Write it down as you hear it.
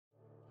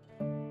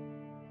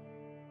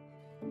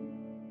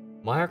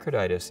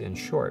Myocarditis, in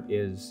short,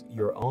 is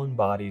your own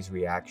body's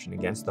reaction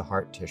against the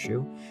heart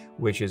tissue,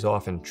 which is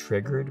often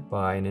triggered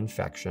by an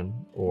infection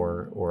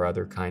or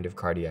other kind of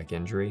cardiac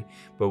injury,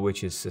 but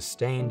which is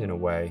sustained in a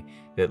way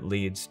that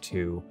leads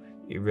to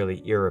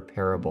really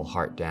irreparable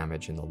heart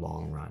damage in the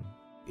long run.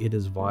 It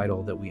is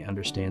vital that we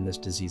understand this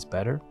disease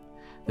better,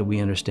 that we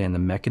understand the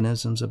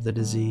mechanisms of the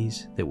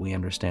disease, that we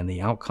understand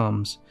the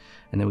outcomes,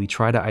 and that we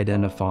try to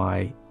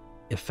identify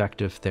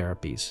effective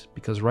therapies,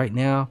 because right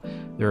now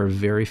there are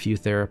very few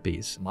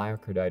therapies.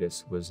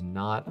 Myocarditis was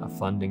not a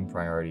funding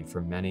priority for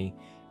many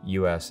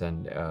U.S.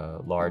 and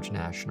large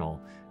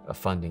national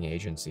funding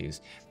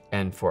agencies.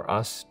 And for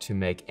us to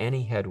make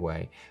any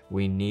headway,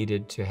 we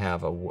needed to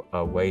have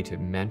a way to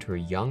mentor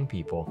young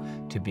people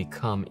to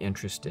become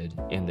interested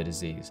in the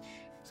disease.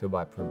 So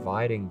by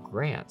providing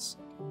grants,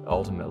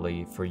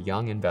 ultimately, for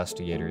young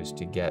investigators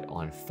to get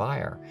on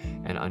fire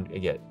and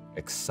get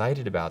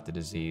excited about the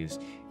disease,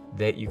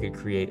 that you could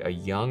create a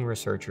young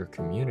researcher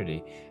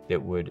community that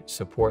would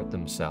support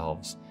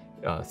themselves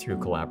through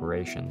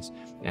collaborations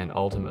and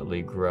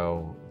ultimately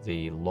grow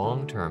the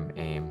long-term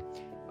aim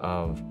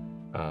of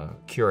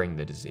curing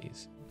the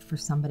disease. For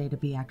somebody to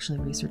be actually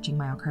researching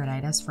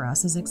myocarditis for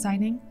us is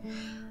exciting,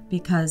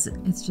 because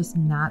it's just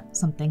not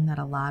something that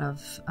a lot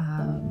of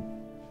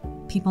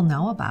people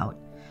know about.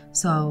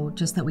 So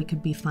just that we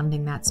could be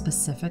funding that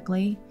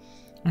specifically,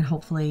 and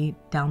hopefully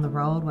down the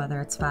road, whether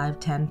it's 5,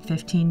 10,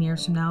 15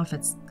 years from now, if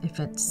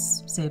it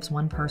saves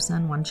one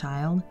person, one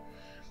child,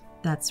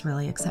 that's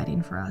really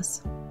exciting for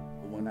us.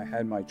 When I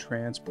had my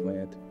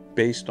transplant,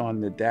 based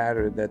on the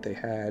data that they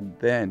had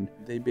then,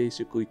 they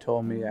basically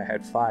told me I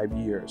had 5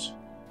 years.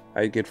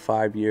 I get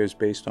 5 years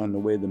based on the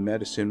way the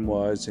medicine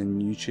was,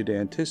 and you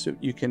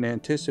can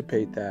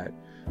anticipate that.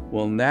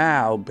 Well,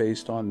 now,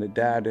 based on the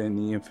data and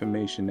the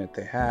information that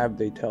they have,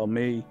 they tell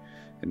me,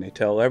 and they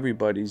tell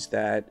everybody's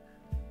that,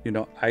 you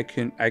know, I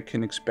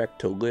can expect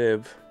to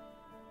live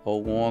a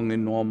long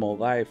and normal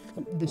life.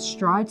 The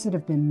strides that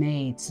have been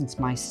made since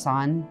my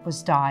son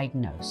was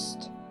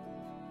diagnosed,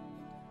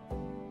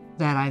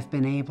 that I've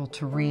been able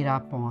to read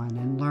up on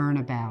and learn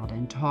about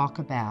and talk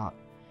about,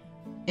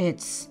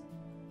 it's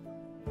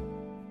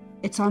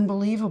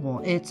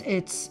unbelievable.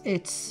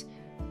 It's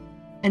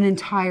an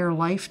entire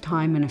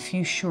lifetime in a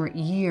few short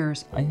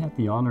years. I had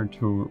the honor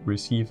to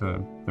receive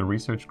the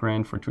research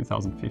grant for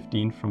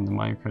 2015 from the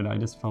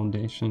Myocarditis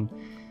Foundation,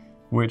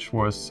 which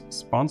was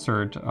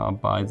sponsored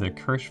by the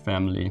Kirsch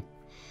family,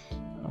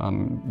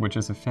 which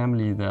is a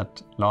family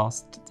that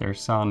lost their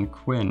son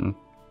Quinn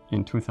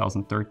in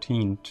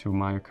 2013 to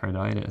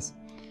myocarditis.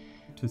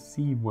 To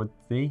see what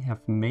they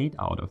have made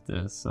out of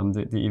this,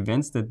 the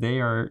events that they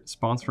are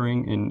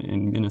sponsoring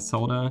in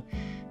Minnesota,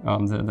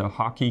 the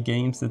hockey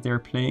games that they're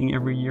playing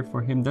every year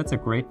for him, that's a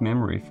great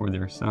memory for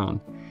their son.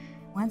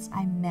 Once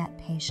I met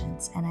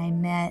patients and I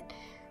met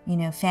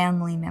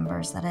family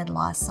members that had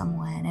lost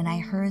someone, and I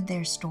heard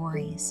their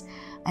stories,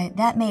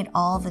 that made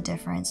all the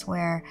difference,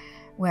 where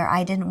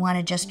I didn't want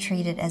to just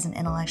treat it as an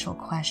intellectual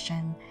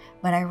question,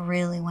 but I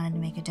really wanted to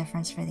make a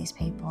difference for these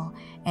people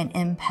and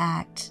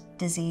impact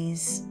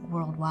disease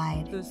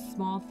worldwide. Those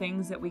small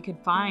things that we could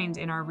find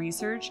in our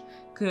research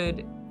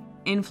could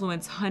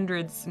influence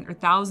hundreds or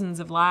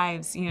thousands of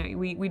lives.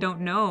 We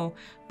don't know,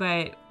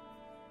 but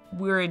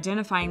we're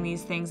identifying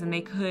these things, and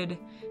they could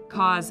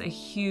cause a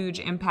huge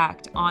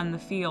impact on the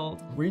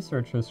field.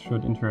 Researchers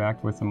should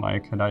interact with the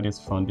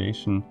Myocarditis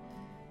Foundation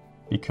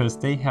because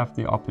they have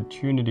the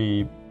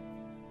opportunity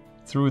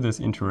through this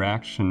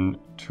interaction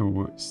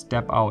to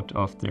step out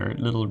of their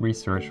little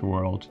research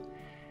world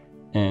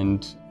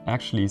and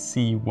actually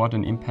see what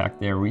an impact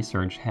their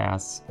research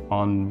has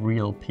on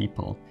real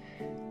people.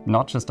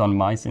 Not just on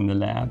mice in the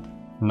lab,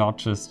 not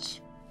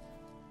just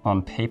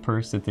on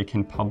papers that they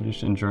can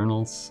publish in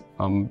journals,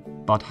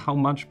 but how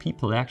much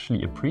people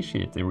actually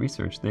appreciate the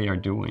research they are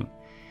doing.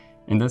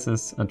 And this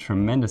is a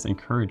tremendous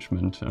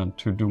encouragement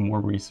to do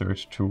more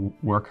research, to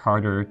work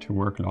harder, to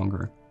work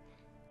longer.